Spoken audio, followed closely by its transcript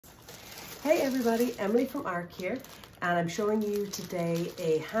Hey everybody, Emily from ARC here, and I'm showing you today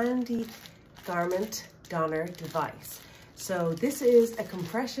a handy garment donor device. So this is a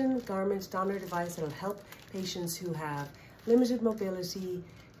compression garment donor device that will help patients who have limited mobility,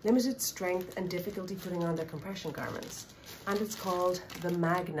 limited strength and difficulty putting on their compression garments. And it's called the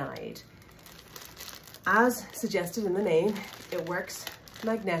Magnide. As suggested in the name, it works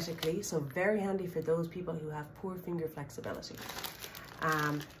magnetically, so very handy for those people who have poor finger flexibility.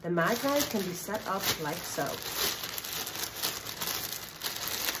 The Magnide can be set up like so.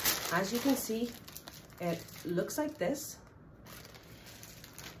 As you can see, it looks like this.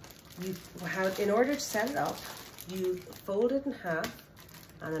 In order to set it up, you fold it in half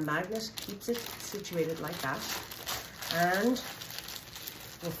and the magnet keeps it situated like that. And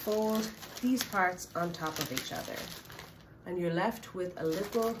we'll fold these parts on top of each other. And you're left with a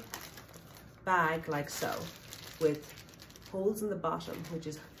little bag like so, with holes in the bottom, which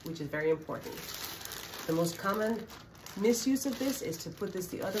is very important. The most common misuse of this is to put this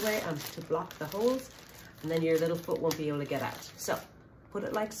the other way and to block the holes, and then your little foot won't be able to get out. So put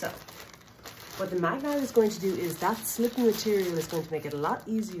it like so. What the Magnide is going to do is that slipping material is going to make it a lot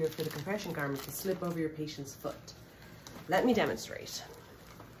easier for the compression garment to slip over your patient's foot. Let me demonstrate.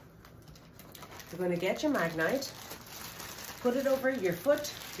 You're going to get your Magnide, put it over your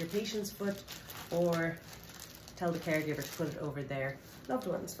foot, your patient's foot, or tell the caregiver to put it over their loved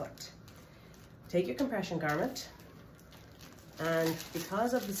one's foot. Take your compression garment, and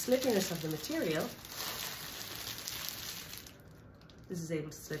because of the slippiness of the material, this is able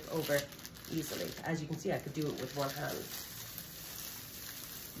to slip over easily. As you can see, I could do it with one hand.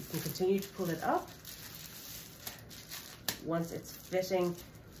 You can continue to pull it up. Once it's fitting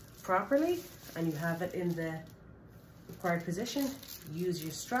properly and you have it in the required position, use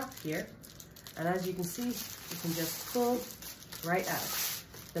your strap here. And as you can see, you can just pull right out.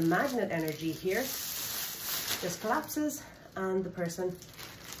 The magnet energy here just collapses and the person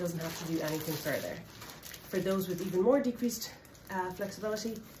doesn't have to do anything further. For those with even more decreased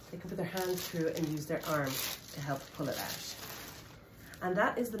flexibility, they can put their hand through it and use their arm to help pull it out. And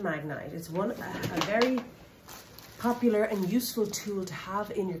that is the Magnide. It's a very popular and useful tool to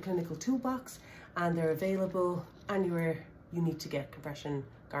have in your clinical toolbox, and they're available anywhere you need to get compression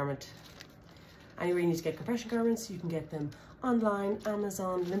garments. You can get them online,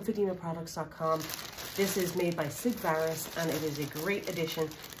 Amazon, lymphedemaproducts.com. This is made by Sid Varus, and it is a great addition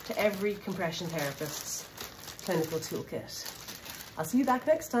to every compression therapist's clinical toolkit. I'll see you back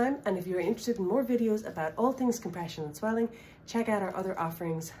next time, and if you're interested in more videos about all things compression and swelling, check out our other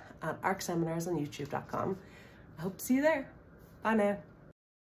offerings at arcseminars on youtube.com. I hope to see you there. Bye now.